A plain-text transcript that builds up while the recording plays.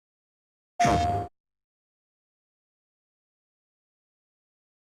Oh,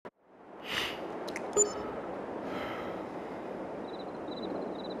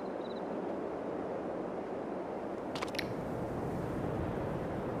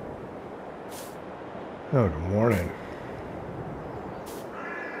 good morning.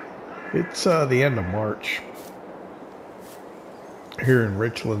 It's the end of March here in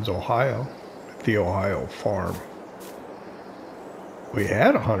Richlands, Ohio, at the Ohio farm. We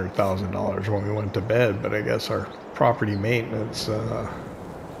had $100,000 when we went to bed, but I guess our property maintenance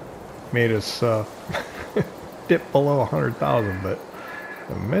made us dip below 100,000. But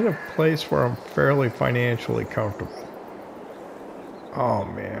I'm in a place where I'm fairly financially comfortable. Oh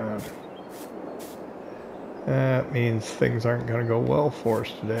man. That means things aren't going to go well for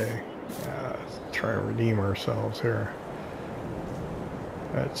us today. Let's try and redeem ourselves here.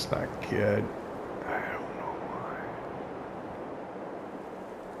 That's not good. I don't know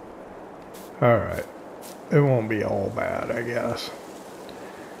why. Alright. It won't be all bad, I guess.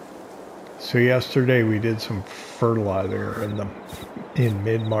 So yesterday we did some fertilizer in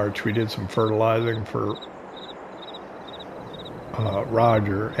mid-March. We did some fertilizing for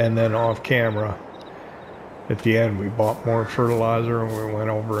Roger, and then off camera at the end we bought more fertilizer and we went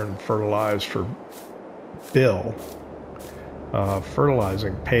over and fertilized for Bill.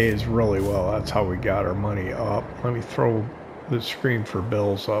 Fertilizing pays really well. That's how we got our money up. Let me throw the screen for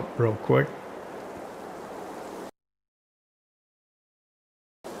bills up real quick.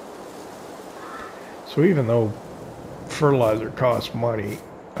 So even though fertilizer costs money,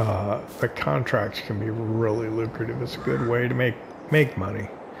 the contracts can be really lucrative. It's a good way to make money.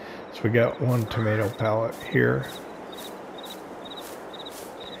 So we got one tomato pallet here.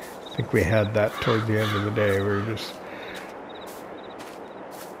 I think we had that toward the end of the day. We were just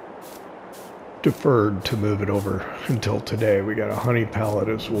deferred to move it over until today. We got a honey pallet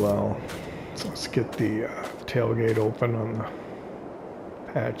as well. So let's get the tailgate open on the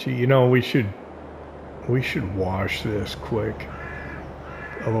Apache. You know, we should wash this quick.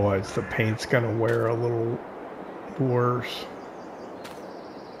 Otherwise the paint's gonna wear a little worse.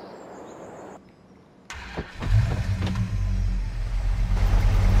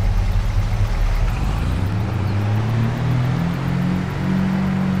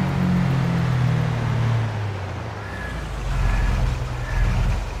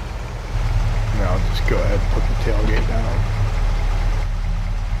 Go ahead and put the tailgate down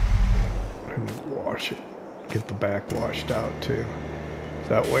and wash it. Get the back washed out too.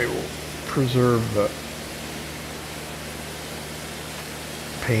 That way we'll preserve the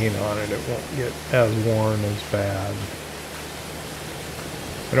paint on it. It won't get as worn as bad.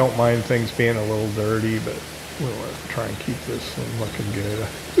 I don't mind things being a little dirty, but we want to try and keep this one looking good.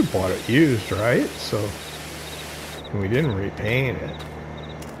 We bought it used, right? So we didn't repaint it.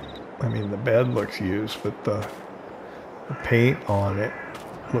 I mean, the bed looks used, but the paint on it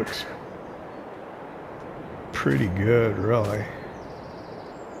looks pretty good, really.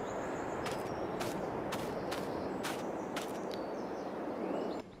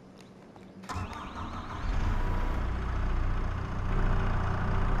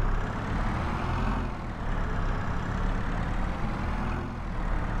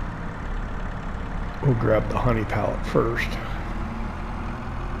 We'll grab the honey pallet first.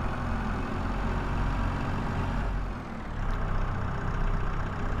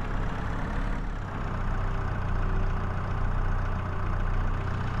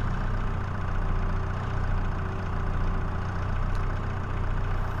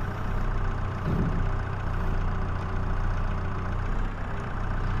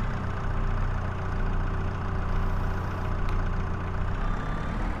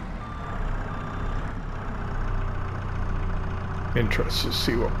 Interested to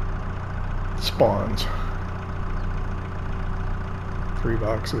see what spawns. 3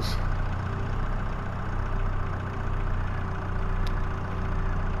 boxes.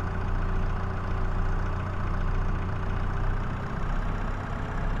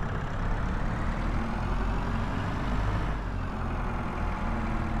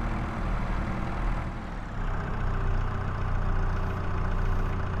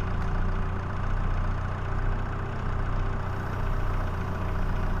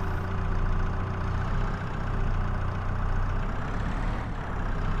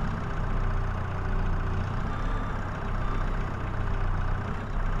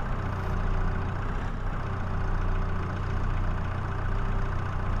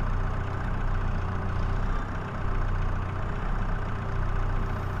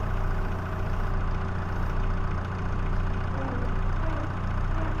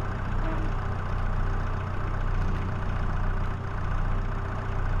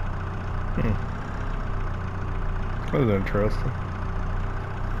 That was interesting.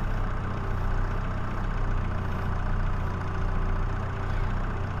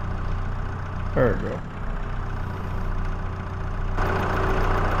 There we go.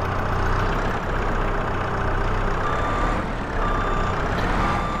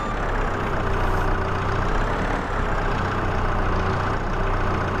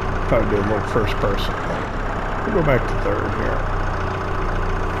 Thought I'd do a little first person. We'll go back to third here.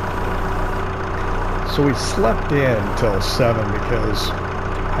 So we slept in till 7 because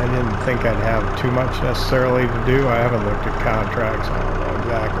I didn't think I'd have too much necessarily to do. I haven't looked at contracts. I don't know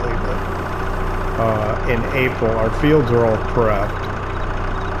exactly, but in April our fields are all prepped,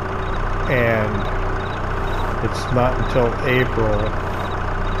 and it's not until April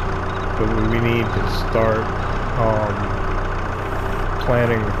that we need to start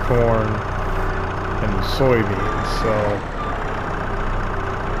planting the corn and the soybeans. So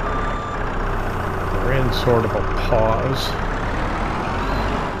we're in sort of a pause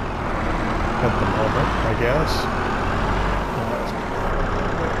at the moment, I guess.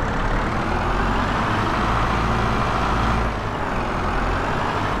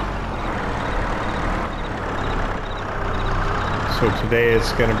 So today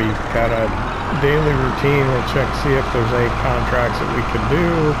it's going to be kind of daily routine. We'll check, see if there's any contracts that we can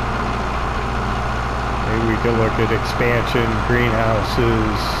do. Maybe we can look at expansion,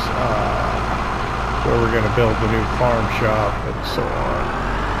 greenhouses, where we're going to build the new farm shop, and so on.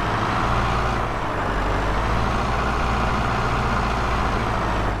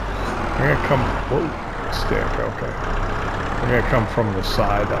 I'm going to come, whoa, stick, okay. I'm going to come from the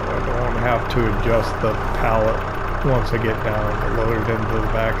side, that way I won't have to adjust the pallet once I get down and load it into the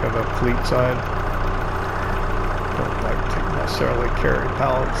back of the fleet side. Don't like to necessarily carry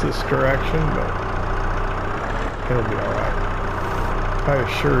pallets this direction, but it'll be alright. I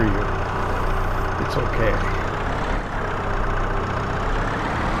assure you, it's okay.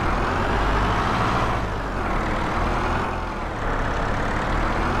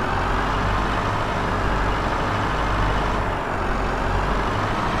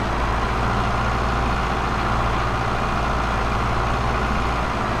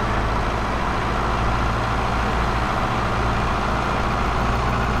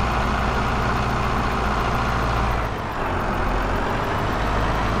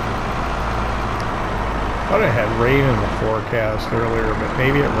 I thought I had rain in the forecast earlier, but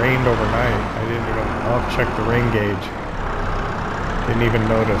maybe it rained overnight. I didn't even, I'll check the rain gauge. Didn't even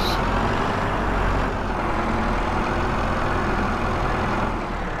notice.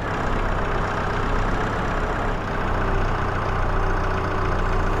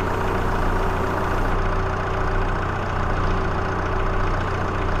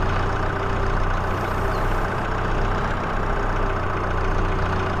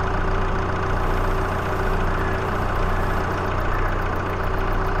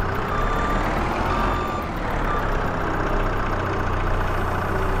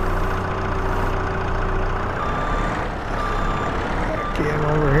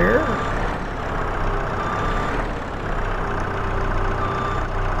 Over here.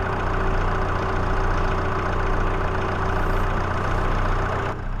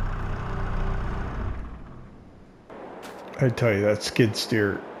 I tell you, that skid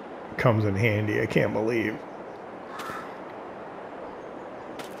steer comes in handy. I can't believe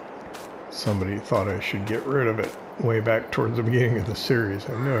somebody thought I should get rid of it way back towards the beginning of the series.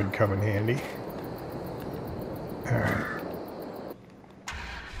 I knew it'd come in handy. All right.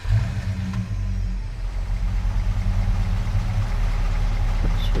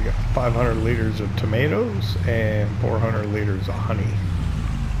 So we got 500 liters of tomatoes and 400 liters of honey.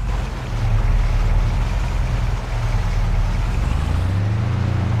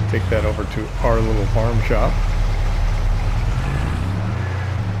 Take that over to our little farm shop.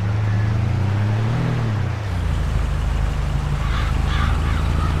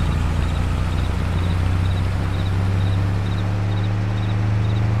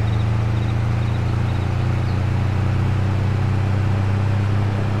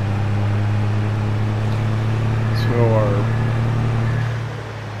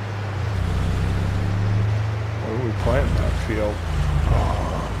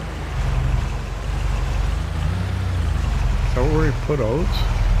 Put oats.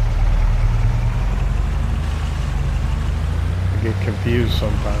 I get confused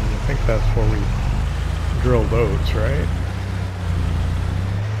sometimes. I think that's where we drilled oats, right?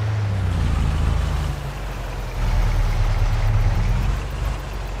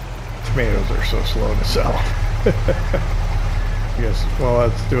 Tomatoes are so slow to sell. I guess while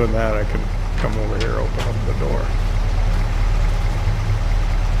that's doing that, I can come over here, open up the door.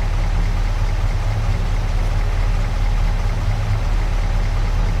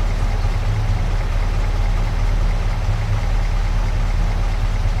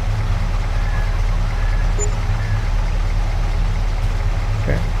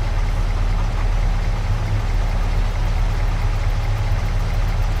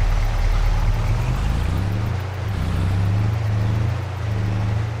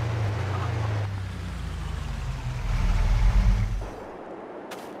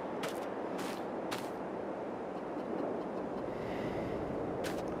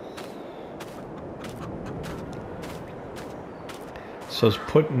 So I was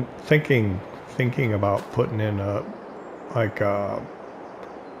thinking about putting in one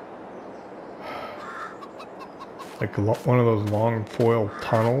of those long foil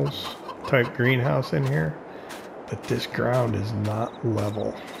tunnels type greenhouse in here, but this ground is not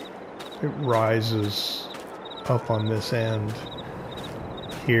level. It rises up on this end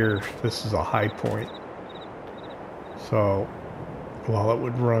here. This is a high point, so while it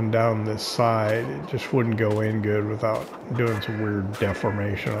would run down this side, it just wouldn't go in good without doing some weird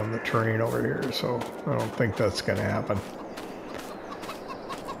deformation on the terrain over here, so I don't think that's going to happen.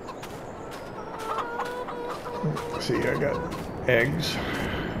 Let's see, I got eggs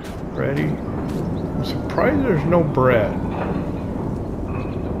ready. I'm surprised there's no bread.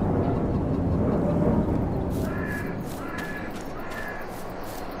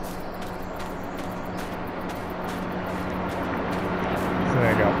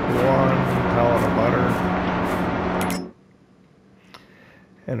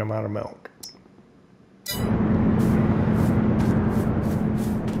 And I'm out of milk.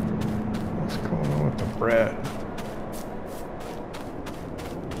 What's going on with the bread?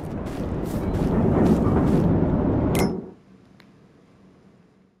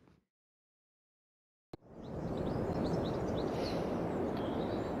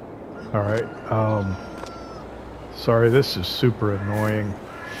 All right. Sorry, this is super annoying.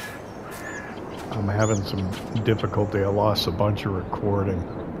 I'm having some difficulty. I lost a bunch of recording.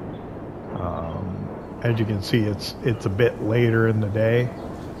 As you can see, it's a bit later in the day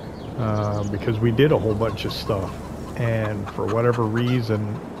because we did a whole bunch of stuff, and for whatever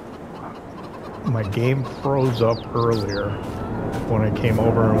reason, my game froze up earlier when I came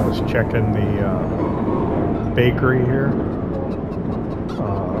over and was checking the bakery here.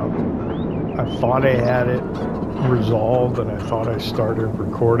 I thought I had it resolved, and I thought I started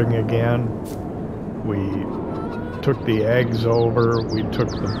recording again. We took the eggs over, we took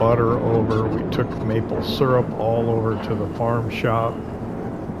the butter over, we took maple syrup all over to the farm shop.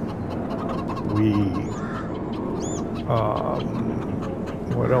 We,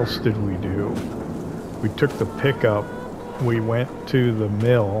 what else did we do? We took the pickup, we went to the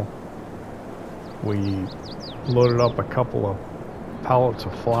mill, we loaded up a couple of pallets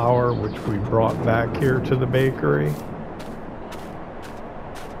of flour, which we brought back here to the bakery.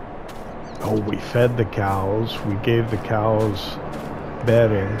 Oh, we fed the cows. We gave the cows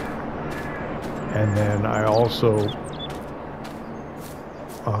bedding. And then I also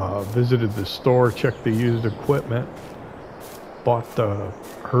visited the store, checked the used equipment, bought the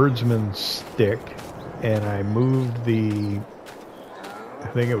herdsman stick, and I moved I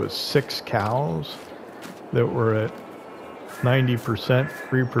think it was 6 cows that were at 90%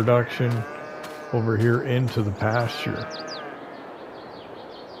 reproduction over here into the pasture.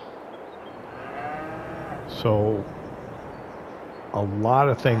 So a lot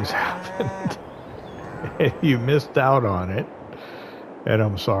of things happened and you missed out on it, and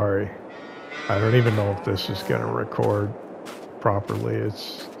I'm sorry. I don't even know if this is going to record properly.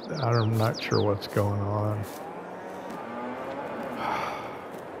 I'm not sure what's going on.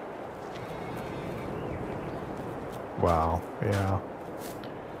 Wow, yeah.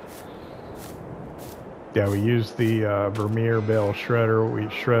 Yeah, we used the Vermeer bale shredder. We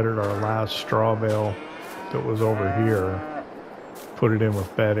shredded our last straw bale that was over here, put it in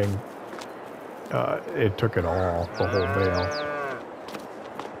with bedding. It took it all, the whole bale.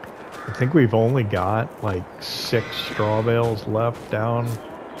 I think we've only got like 6 straw bales left down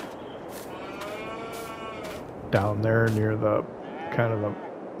there near the kind of the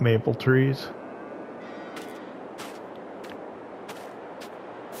maple trees.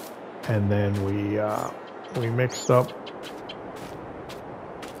 And then we mixed up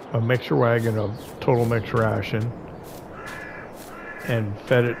a mixture wagon of total mixed ration and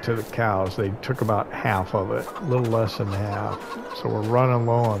fed it to the cows. They took about half of it, a little less than half. So we're running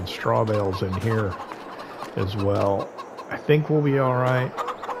low on straw bales in here as well. I think we'll be all right,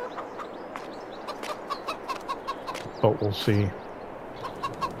 but we'll see.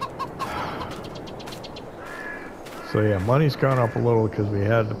 So yeah, money's gone up a little because we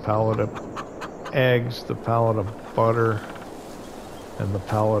had the pallet of eggs, the pallet of butter, and the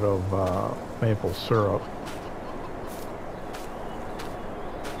pallet of maple syrup.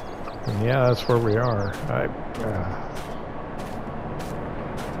 And yeah, that's where we are. I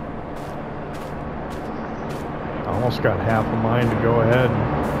almost got half a mind to go ahead and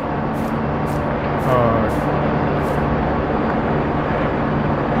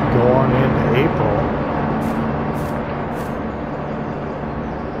go on into April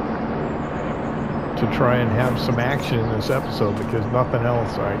to try and have some action in this episode because nothing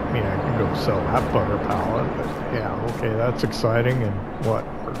else. I mean, I can go sell that butter pallet, but yeah, okay, that's exciting. And what?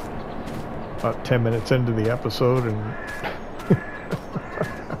 We're about 10 minutes into the episode, and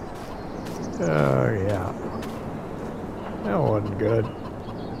oh yeah, that wasn't good.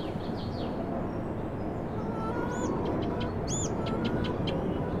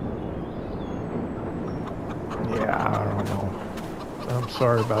 Yeah, I don't know. I'm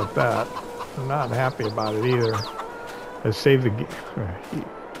sorry about that. I'm not happy about it either. I saved the...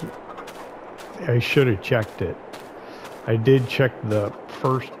 I should have checked it. I did check the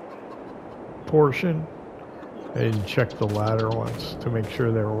first portion. I didn't check the latter ones to make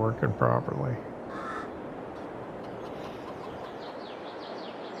sure they were working properly.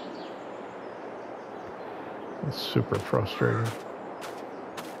 It's super frustrating.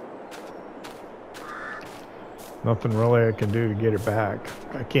 Nothing really I can do to get it back.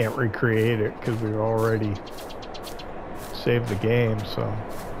 I can't recreate it because we've already saved the game, so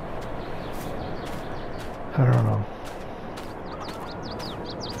I don't know.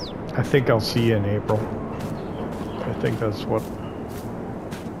 I think I'll see you in April. I think that's what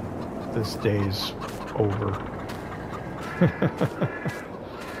this day's over. I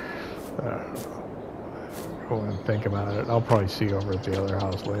don't know. Go and think about it. I'll probably see you over at the other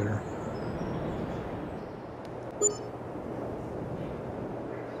house later.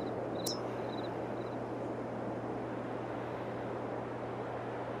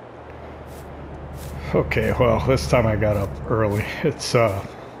 Okay, well, this time I got up early. It's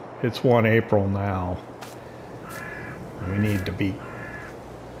 1 April now. We need to be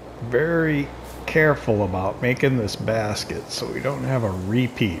very careful about making this basket so we don't have a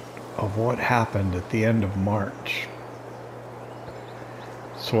repeat of what happened at the end of March.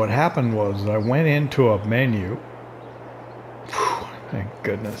 So what happened was I went into a menu. Whew, thank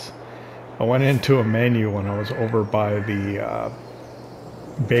goodness. I went into a menu when I was over by the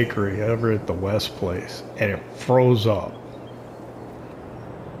bakery over at the West Place, and it froze up,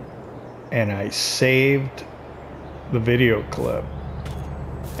 and I saved the video clip,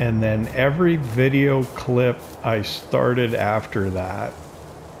 and then every video clip I started after that,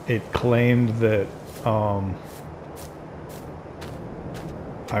 it claimed that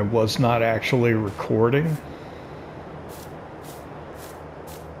I was not actually recording,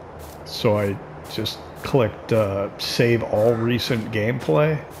 so I just clicked save all recent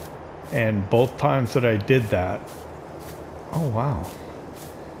gameplay, and both times that I did that, oh wow,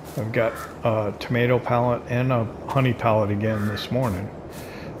 I've got a tomato pallet and a honey pallet again this morning,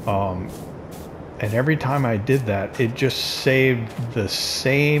 and every time I did that it just saved the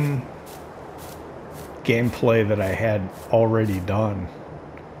same gameplay that I had already done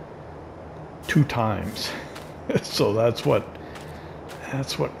 2 times. So that's what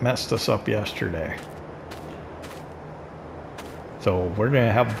messed us up yesterday. So we're going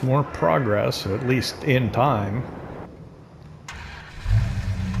to have more progress, at least in time,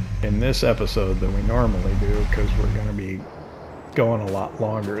 in this episode than we normally do, because we're going to be going a lot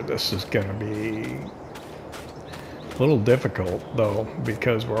longer. This is going to be a little difficult, though,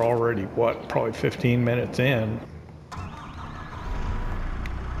 because we're already, what, probably 15 minutes in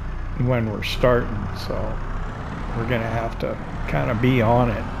when we're starting. So we're going to have to kind of be on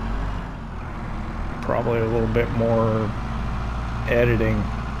it. Probably a little bit more editing,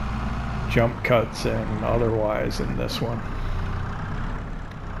 jump cuts and otherwise in this one.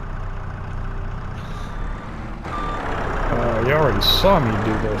 You already saw me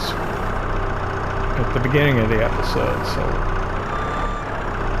do this at the beginning of the episode, so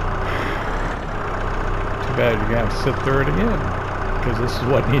too bad you're gonna have to sit through it again, because this is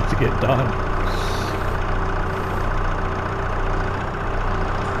what needs to get done.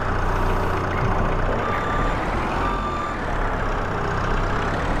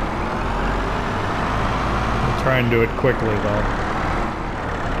 Try and do it quickly, though.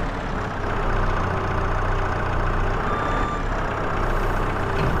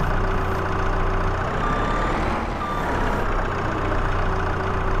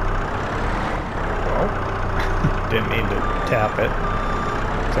 Well, didn't mean to tap it.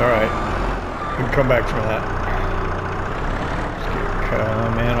 It's alright. We can come back from that. Just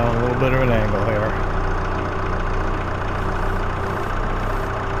come in on a little bit of an angle here.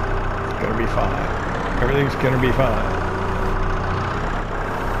 It's gonna be fine. Everything's going to be fine.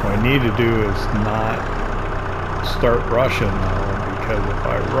 What I need to do is not start rushing though, because if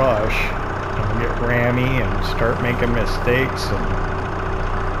I rush, I'll get rammy and start making mistakes, and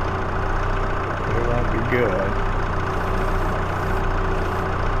it won't be good.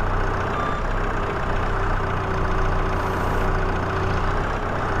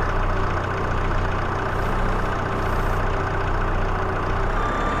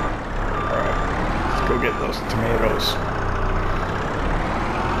 tomatoes.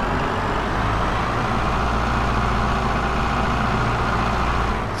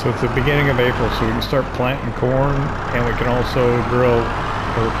 So it's the beginning of April, so we can start planting corn, and we can also grow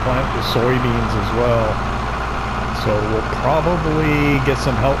or plant the soybeans as well. So we'll probably get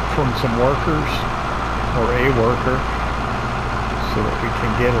some help from some workers, or a worker, so that we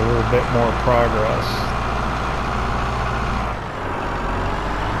can get a little bit more progress.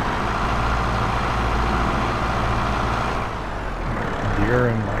 Deer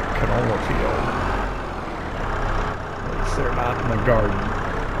in my canola field. At least they're not in the garden.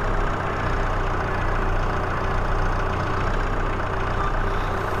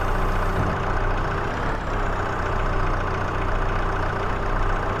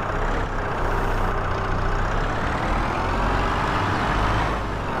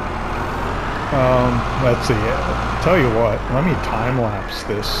 Let's see. Tell you what, let me time lapse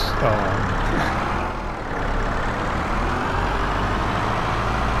this.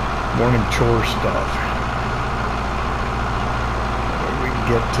 Morning chore stuff. We can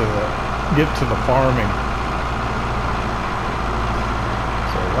get to the farming.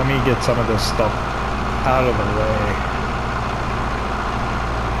 So let me get some of this stuff out of the way.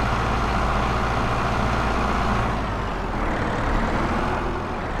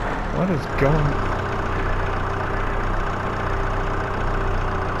 What is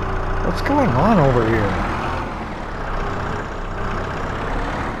What's going on over here?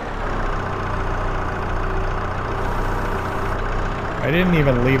 I didn't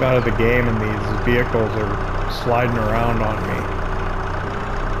even leave out of the game and these vehicles are sliding around on me.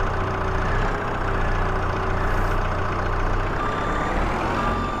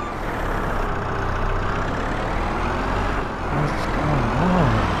 What's going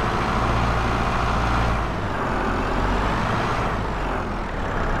on?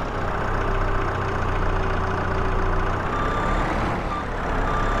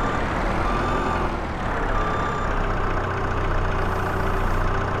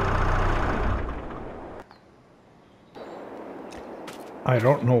 I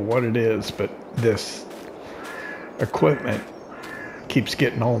don't know what it is, but this equipment keeps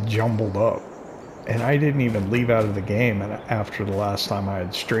getting all jumbled up. And I didn't even leave out of the game after the last time I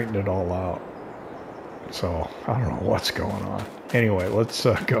had straightened it all out. So, I don't know what's going on. Anyway, let's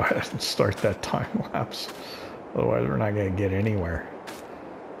go ahead and start that time lapse. Otherwise, we're not going to get anywhere.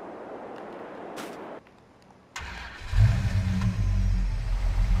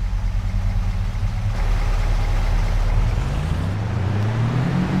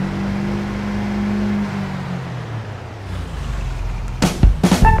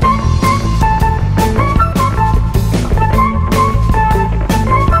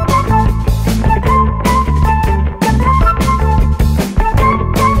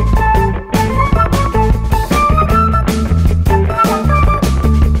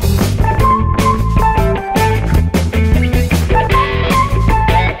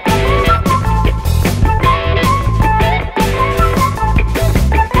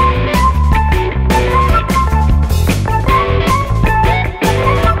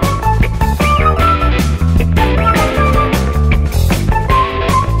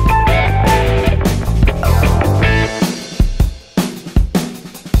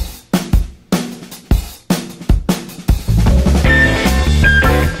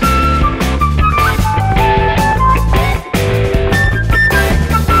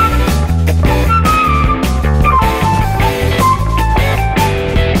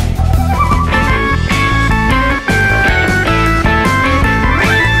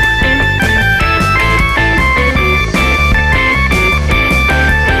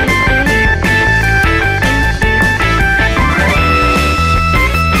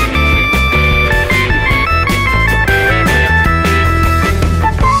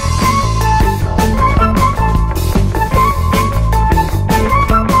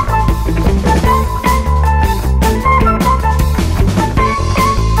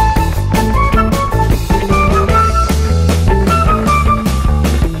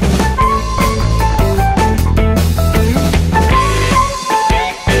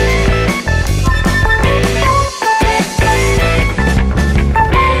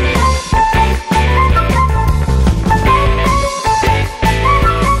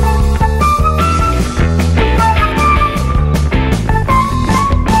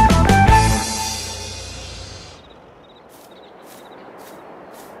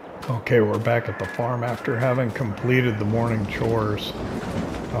 Okay, we're back at the farm after having completed the morning chores.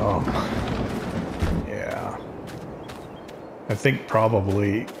 Yeah. I think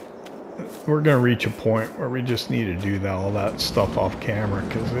probably we're going to reach a point where we just need to do all that stuff off camera,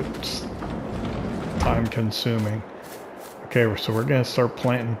 because time consuming. Okay, so we're gonna start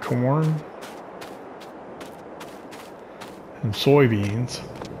planting corn and soybeans.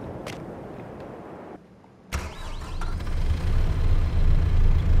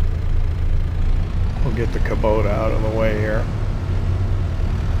 We'll get the Kubota out of the way here.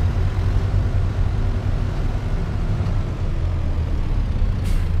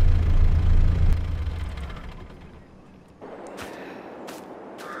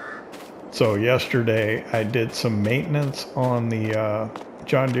 So yesterday I did some maintenance on the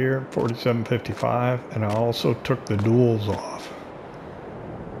John Deere 4755, and I also took the duals off.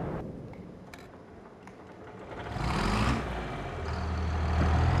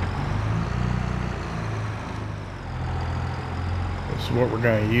 This is what we're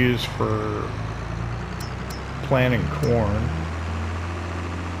going to use for planting corn.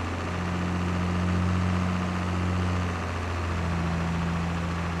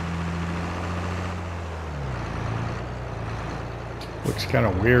 Looks kind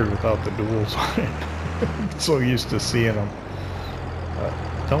of weird without the duals on it. I'm so used to seeing them.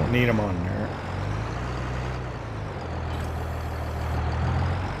 Don't need them on there.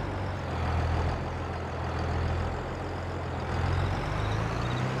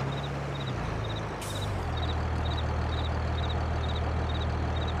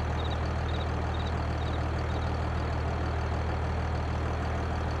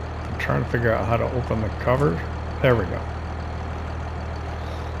 I'm trying to figure out how to open the cover. There we go.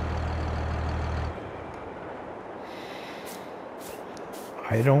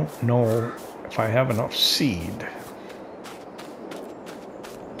 I don't know if I have enough seed.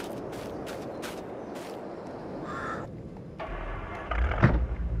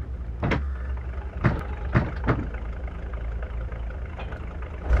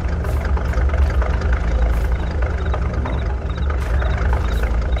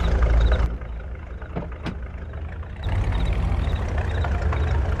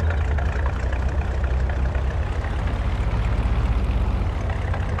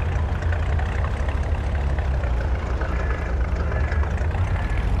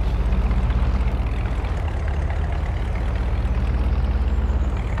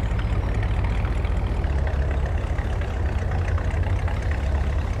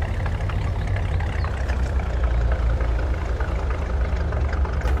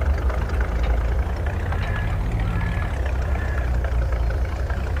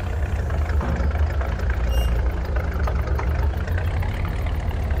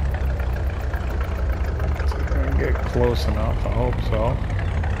 Close enough, I hope so.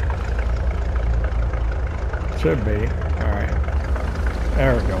 Should be. Alright.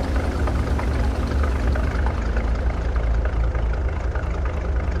 There we go.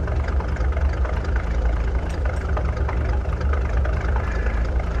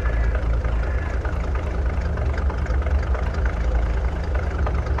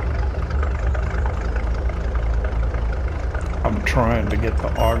 I'm trying to get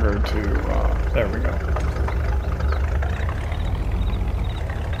the auger to, there we go.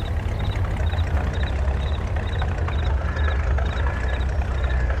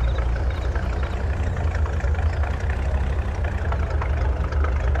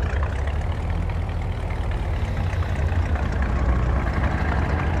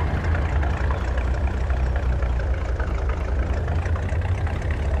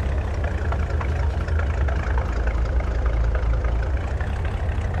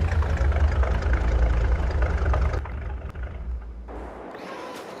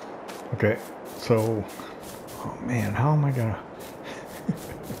 Okay, so, oh man, how am I gonna?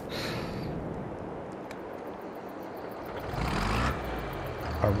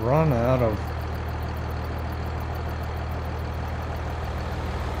 I run out of.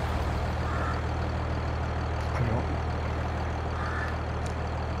 I don't.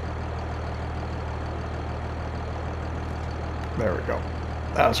 There we go.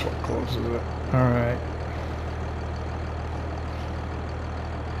 That's what closes it. All right.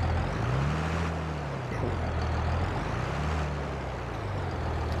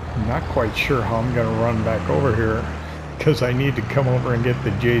 I'm not quite sure how I'm going to run back over here because I need to come over and get the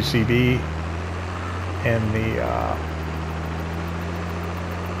JCB and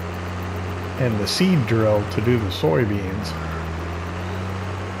the seed drill to do the soybeans.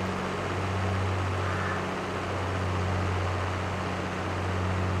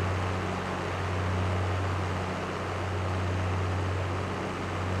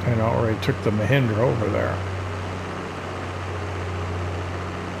 And I already took the Mahindra over there.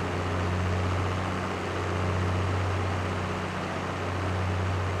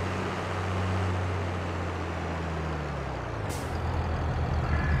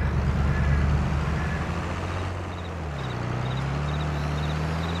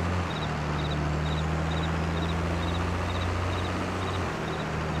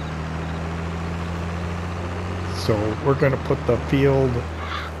 So we're going to put the field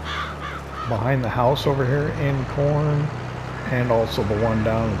behind the house over here in corn, and also the one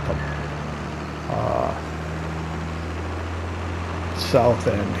down at the south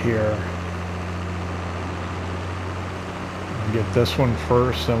end here. We'll get this one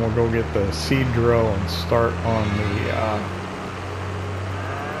first, then we'll go get the seed drill and start on the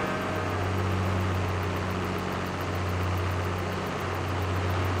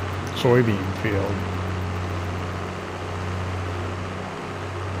soybean field.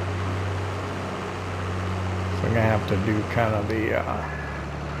 So I'm gonna have to do kind of the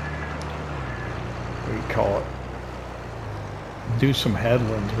what do you call it? Do some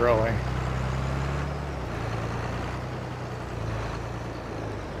headlands really.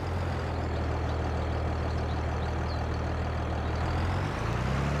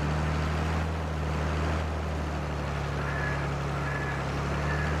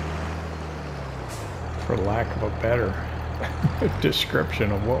 For lack of a better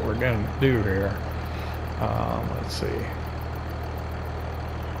description of what we're going to do here. Let's see.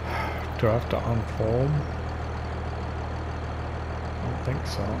 Do I have to unfold? I don't think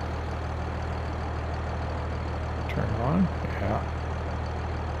so. Turn on? Yeah.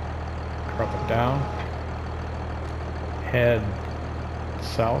 Crop it down. Head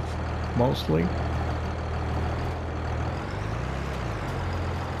south mostly.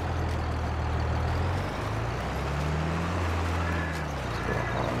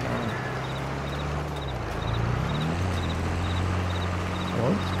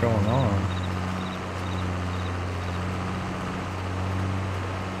 What's going on?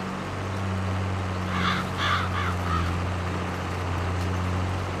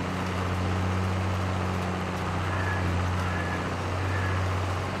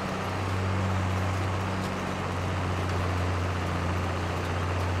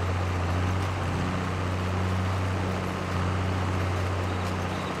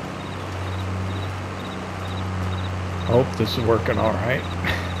 I hope this is working all right.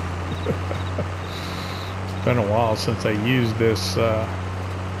 It's been a while since I used this. Been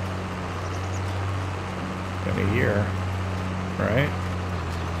a year, right?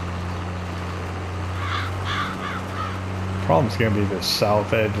 Problem's gonna be the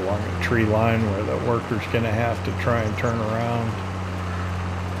south edge along the tree line where the worker's gonna have to try and turn around.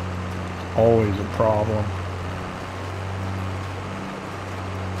 Always a problem.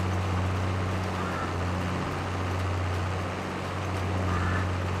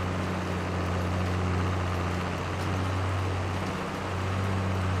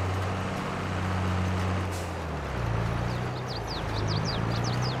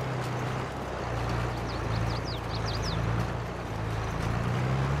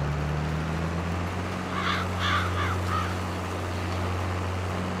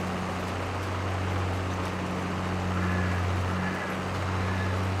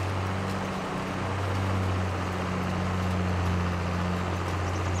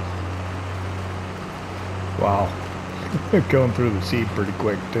 Wow, going through the seed pretty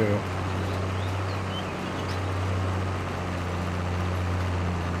quick too.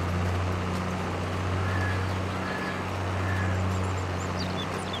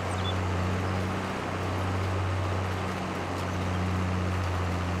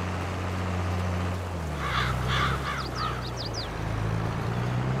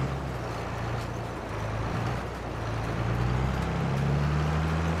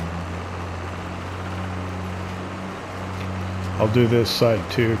 I'll do this side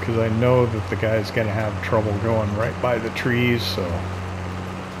too because I know that the guy's gonna have trouble going right by the trees, so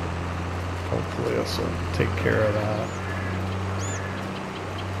hopefully this will take care of that.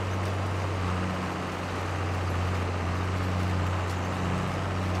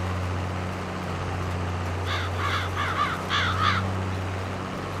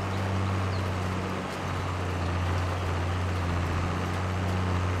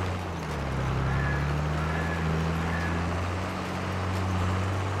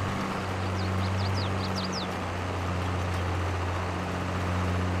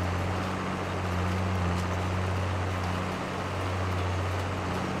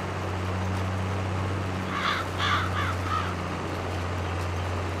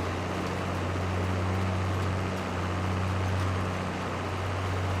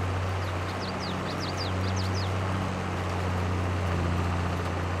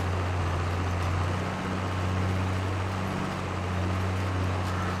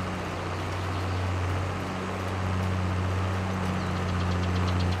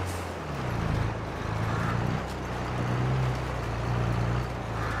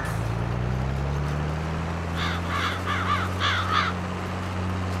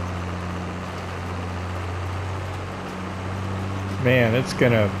 Man,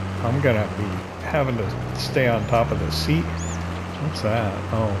 I'm gonna be having to stay on top of the seed. What's that?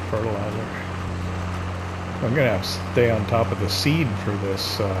 Oh, fertilizer. I'm gonna have to stay on top of the seed for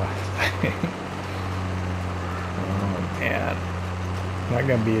this thing. Oh man, not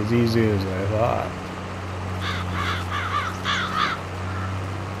gonna be as easy as I thought.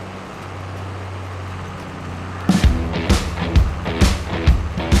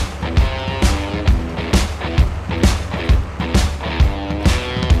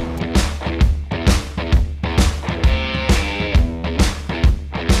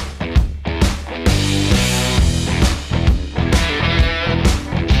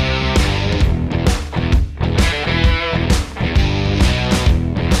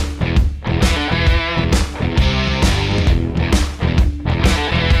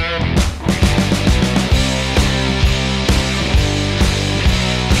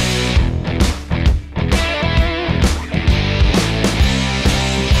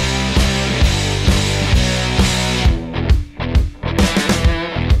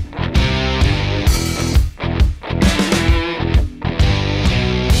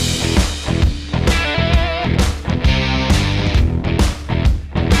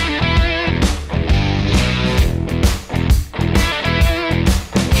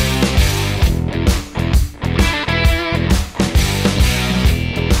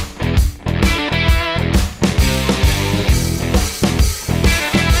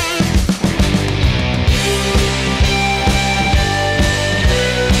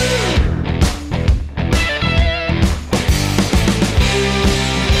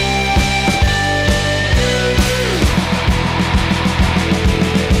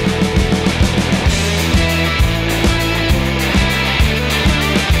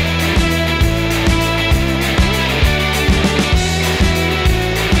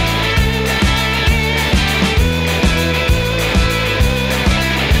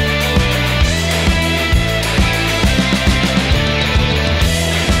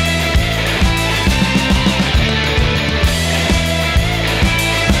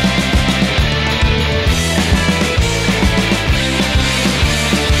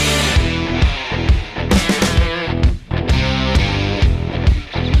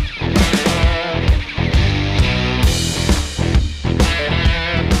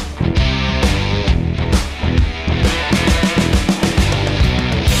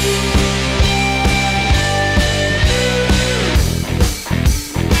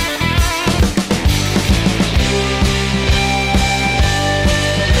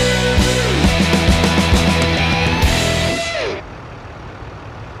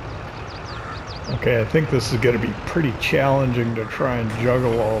 Okay, I think this is going to be pretty challenging to try and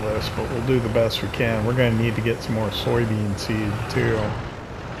juggle all this, but we'll do the best we can. We're going to need to get some more soybean seed too.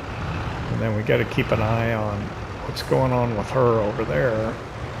 And then we got to keep an eye on what's going on with her over there,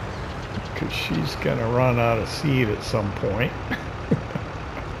 because she's going to run out of seed at some point.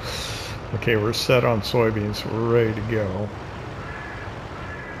 Okay, we're set on soybeans, so we're ready to go.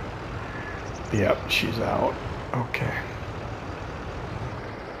 Yep, she's out. Okay.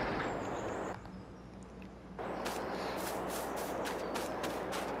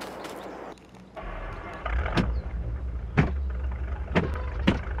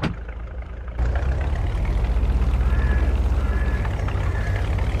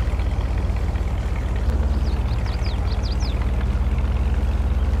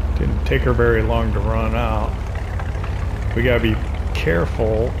 Take her very long to run out. We gotta be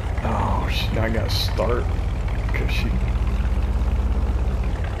careful. Oh, she's not gonna start because she's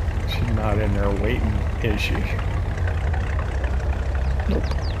not in there waiting, is she? Nope.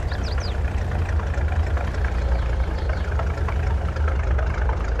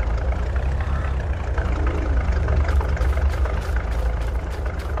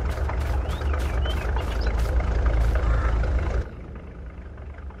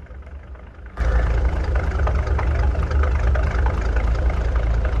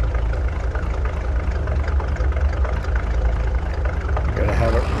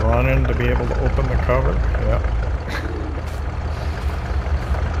 To be able to open the cover. Yep.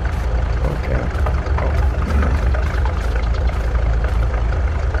 Okay. Oh.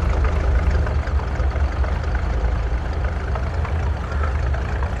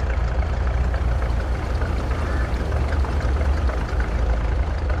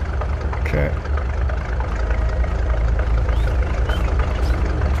 Okay.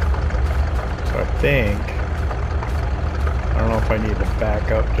 So I think I don't know if I need to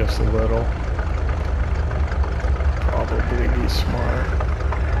back up just a little. Probably be smart.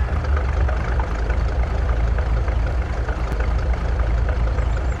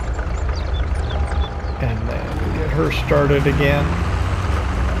 And then get her started again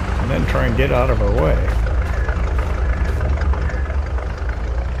and then try and get out of her way.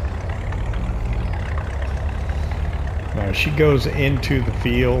 Now she goes into the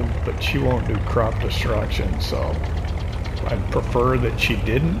field, but she won't do crop destruction, so I'd prefer that she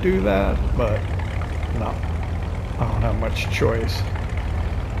didn't do that, but no, I don't have much choice.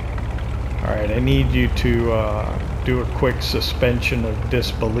 Alright, I need you to do a quick suspension of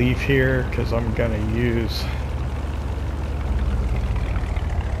disbelief here, because I'm going to use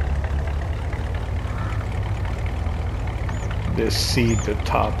this seed to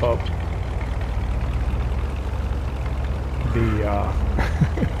top up the I'm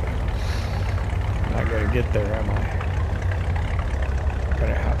not gonna get there, am I? I'm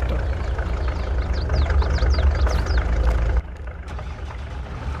gonna have to.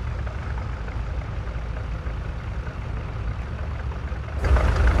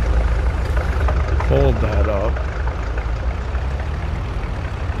 Fold that up.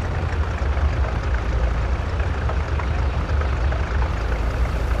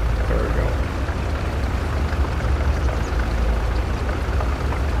 There we go.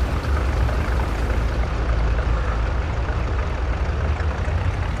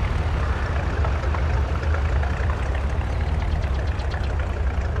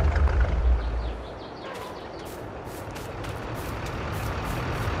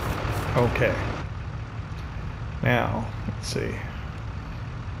 Okay. Now, let's see.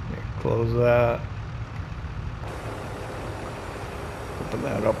 Close that. Open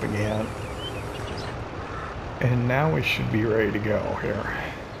that up again. And now we should be ready to go here.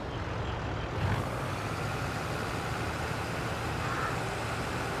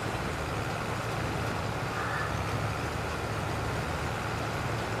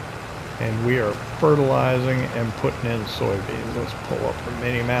 And we are fertilizing and putting in soybeans. Let's pull up the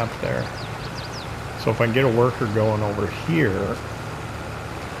mini map there. So if I can get a worker going over here,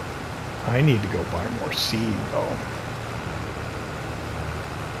 I need to go buy more seed though.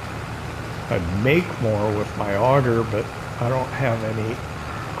 I'd make more with my auger, but I don't have any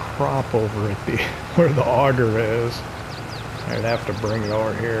crop over at the where the auger is. I'd have to bring it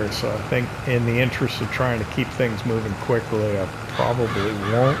over here. So I think in the interest of trying to keep things moving quickly, I probably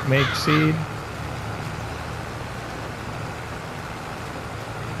won't make seed.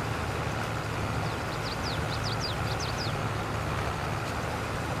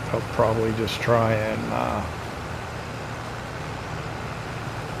 I'll probably just try and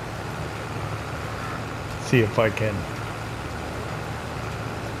see if I can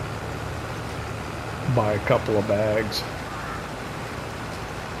buy a couple of bags.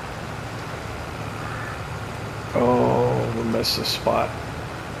 Oh, we missed a spot,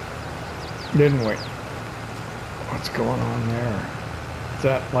 didn't we? What's going on there? Is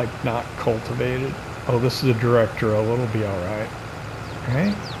that like not cultivated? Oh, this is a direct row. It'll be all right.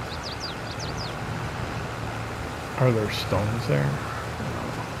 Right? Are there stones there?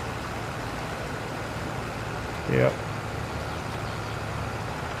 Yep.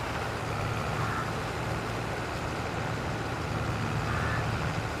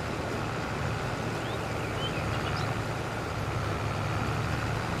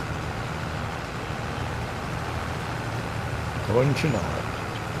 Wouldn't you know it?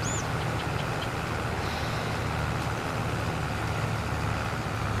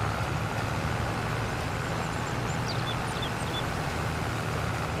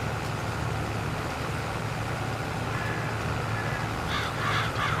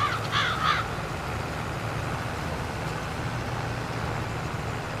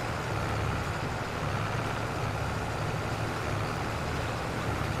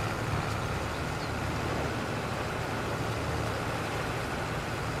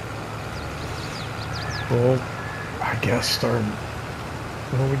 Well, I guess well,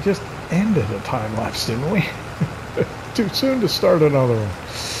 we just ended a time lapse, didn't we? Too soon to start another one.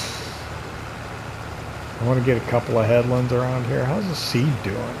 I want to get a couple of headlands around here. How's the seed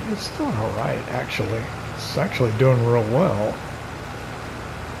doing? It's doing all right, actually. It's actually doing real well.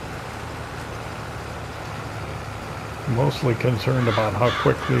 Mostly concerned about how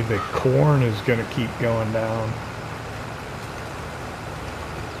quickly the corn is going to keep going down.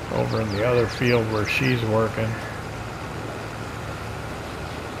 Over in the other field where she's working.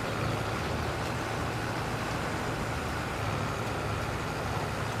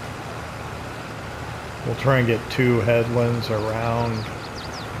 We'll try and get 2 headlands around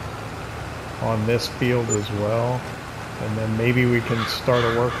on this field as well, and then maybe we can start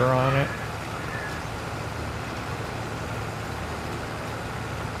a worker on it.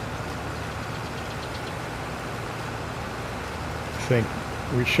 I think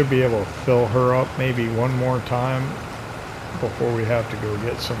we should be able to fill her up maybe one more time before we have to go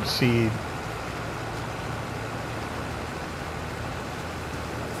get some seed.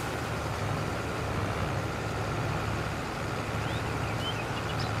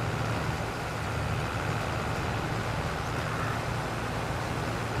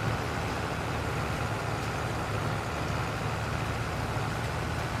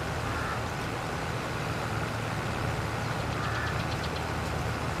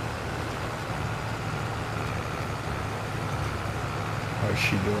 How's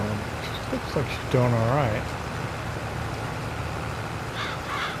she doing? Looks like she's doing all right.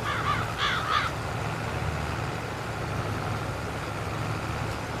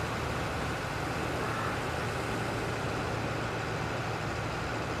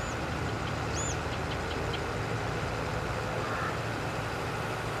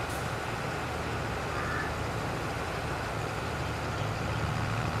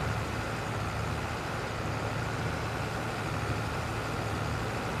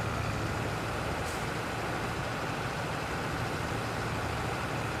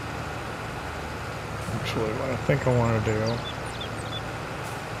 Actually, what I think I want to do,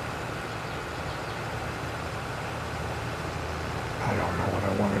 I don't know what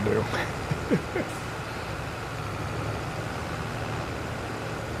I want to do.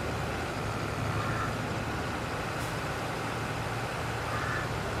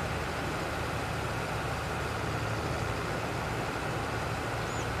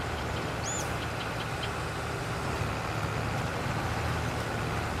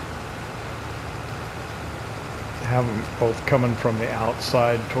 Have them both coming from the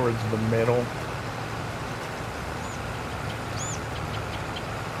outside towards the middle.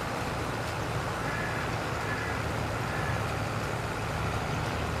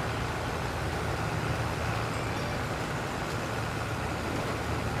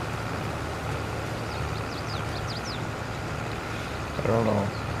 I don't know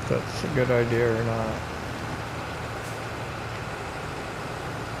if that's a good idea or not.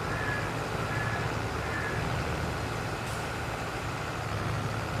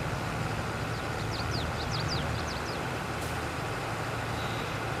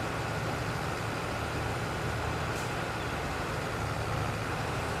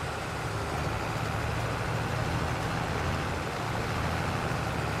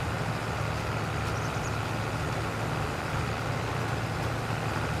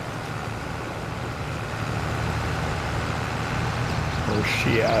 Where's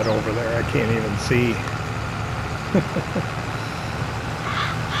she at over there? I can't even see.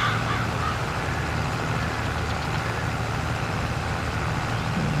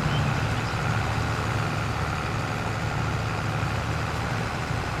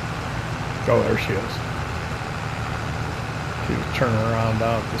 Oh, there she is. She was turning around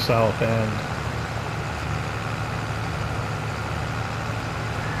down at the south end.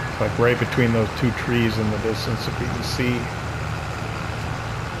 It's like right between those two trees in the distance, if you can see.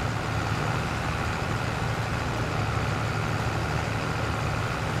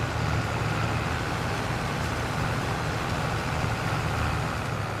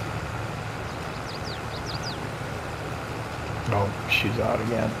 Oh, she's out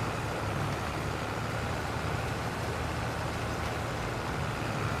again.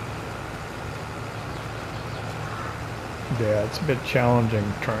 Yeah, it's a bit challenging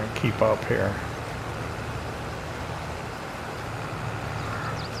trying to keep up here.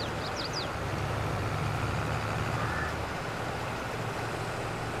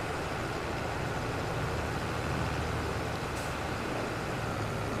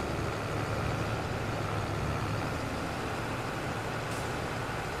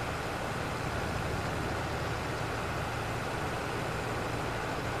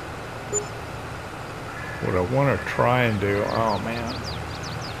 What I want to try and do, oh man,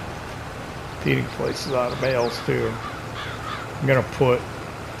 feeding place is out of bales too. I'm going to put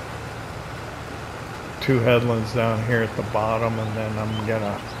 2 headlands down here at the bottom, and then I'm going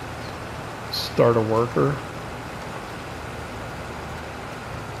to start a worker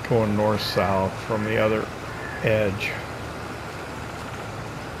going north-south from the other edge.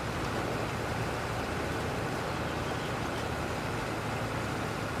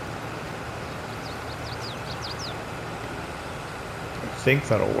 I think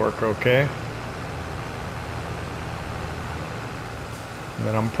that'll work okay. And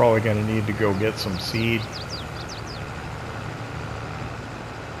then I'm probably going to need to go get some seed.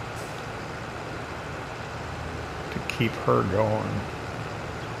 To keep her going.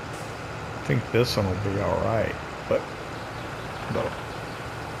 I think this one will be alright, but no.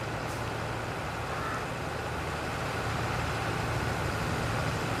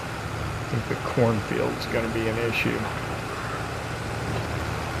 think the cornfield's going to be an issue.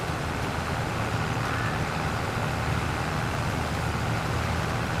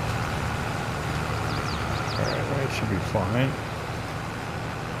 Alright, that should be fine.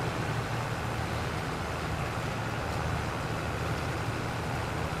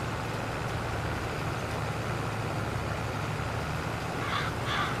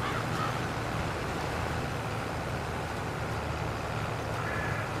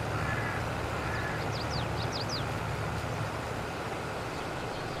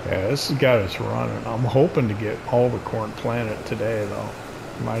 Yeah, this has got us running. I'm hoping to get all the corn planted today, though.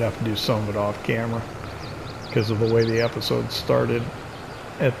 Might have to do some of it off camera because of the way the episode started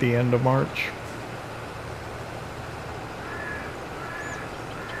at the end of March.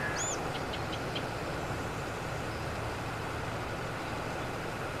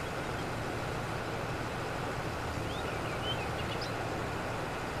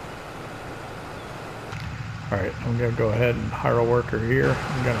 Alright, I'm going to go ahead and hire a worker here.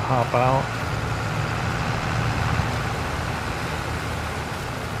 I'm going to hop out.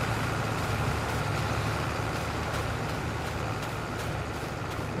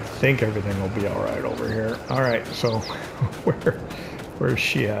 I think everything will be alright over here. Alright, so where's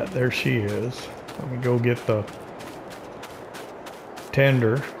she at? There she is. Let me go get the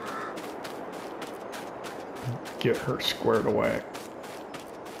tender. Get her squared away.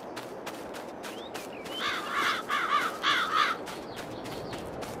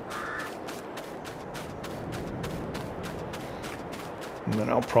 And then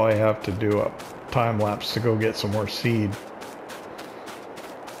I'll probably have to do a time lapse to go get some more seed.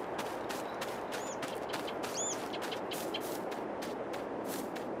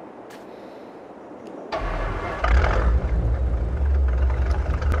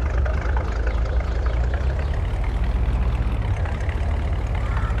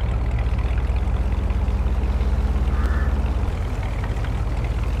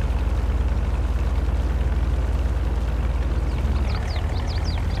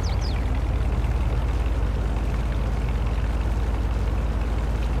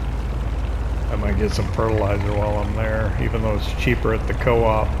 Get some fertilizer while I'm there, even though it's cheaper at the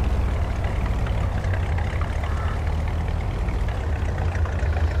co-op.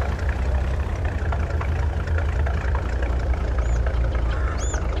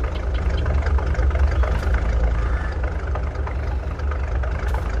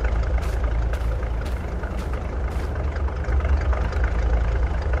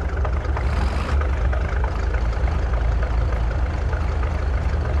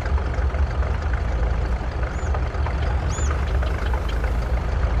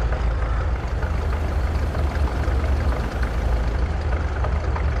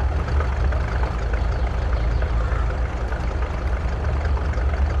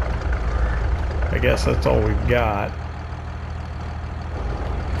 I guess that's all we've got.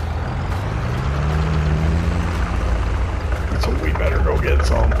 So we better go get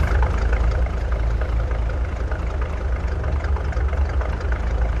some.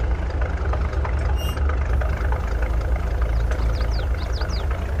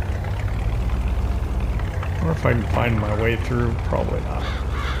 I wonder if I can find my way through. Probably not.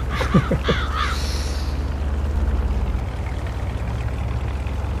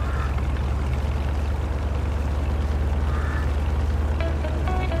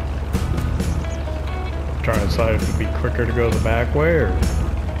 Trying to decide if it'd be quicker to go the back way or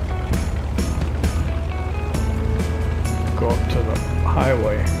go up to the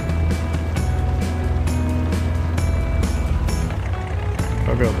highway.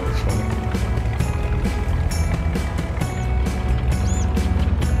 I'll go this way.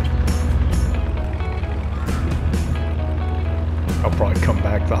 I'll probably come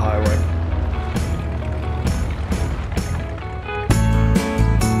back the highway.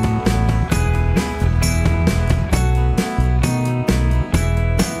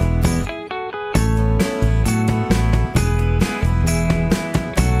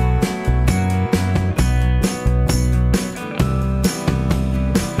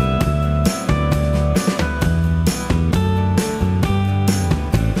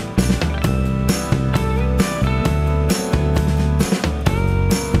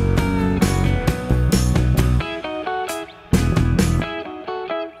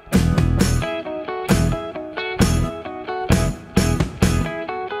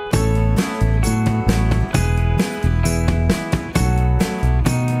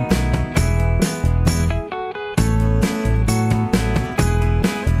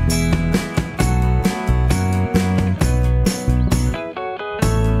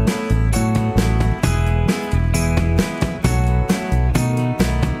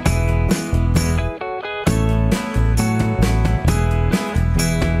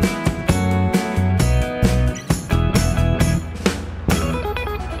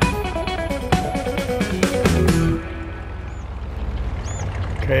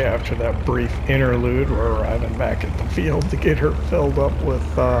 okay after that brief interlude. We're arriving back at the field to get her filled up with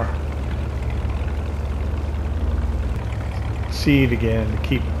seed again to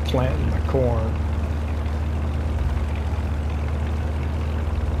keep planting the corn.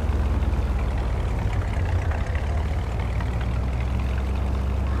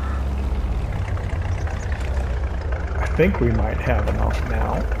 I think we might have enough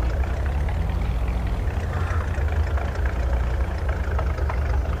now.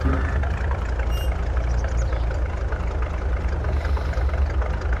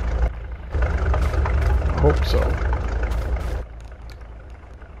 Hope so. I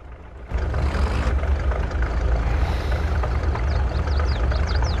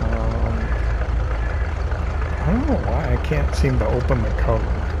don't know why I can't seem to open the cover.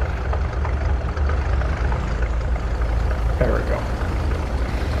 There we go.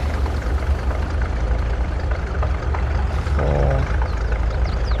 Oh.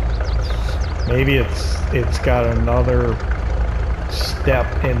 Maybe it's got another step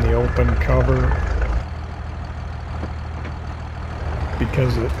in the open cover.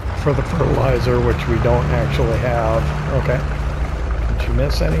 Because for the fertilizer, which we don't actually have. Okay. Did you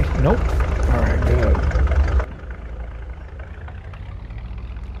miss any? Nope. Alright, good.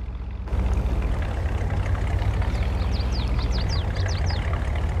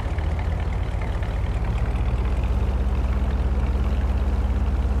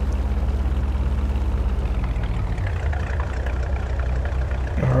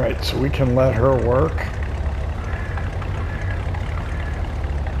 Alright, so we can let her work.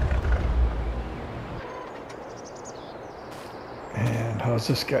 How's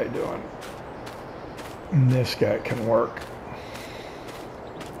this guy doing? This guy can work.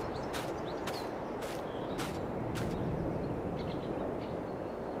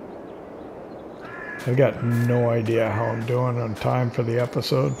 I've got no idea how I'm doing on time for the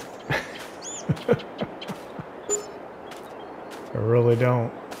episode. I really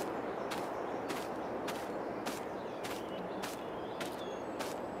don't.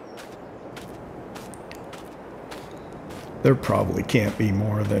 There probably can't be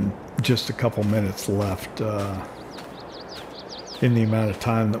more than just a couple minutes left in the amount of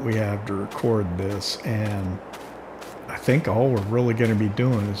time that we have to record this, and I think all we're really going to be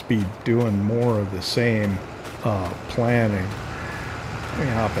doing is doing more of the same planning. Let me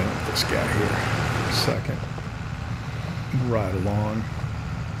hop in with this guy here for a second. Right along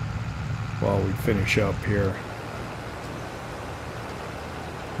while we finish up here.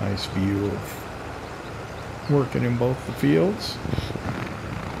 Nice view of working in both the fields,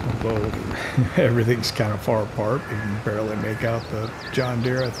 although everything's kind of far apart. You can barely make out the John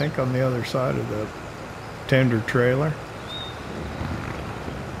Deere, I think, on the other side of the tender trailer.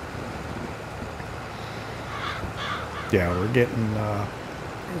 Yeah, we're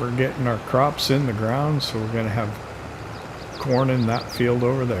getting our crops in the ground, so we're gonna have corn in that field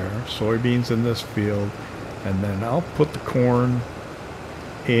over there, soybeans in this field, and then I'll put the corn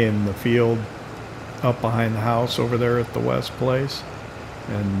in the field up behind the house over there at the West place,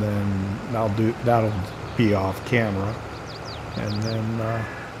 and then that'll be off camera, and then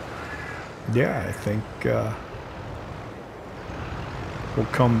yeah, I think we'll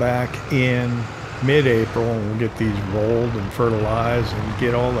come back in mid-April and we'll get these rolled and fertilized and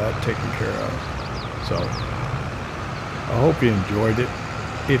get all that taken care of. So I hope you enjoyed it.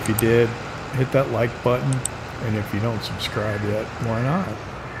 If you did, hit that like button, and if you don't subscribe yet, why not?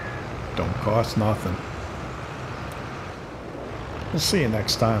 Don't cost nothing. We'll see you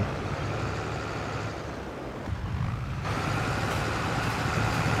next time.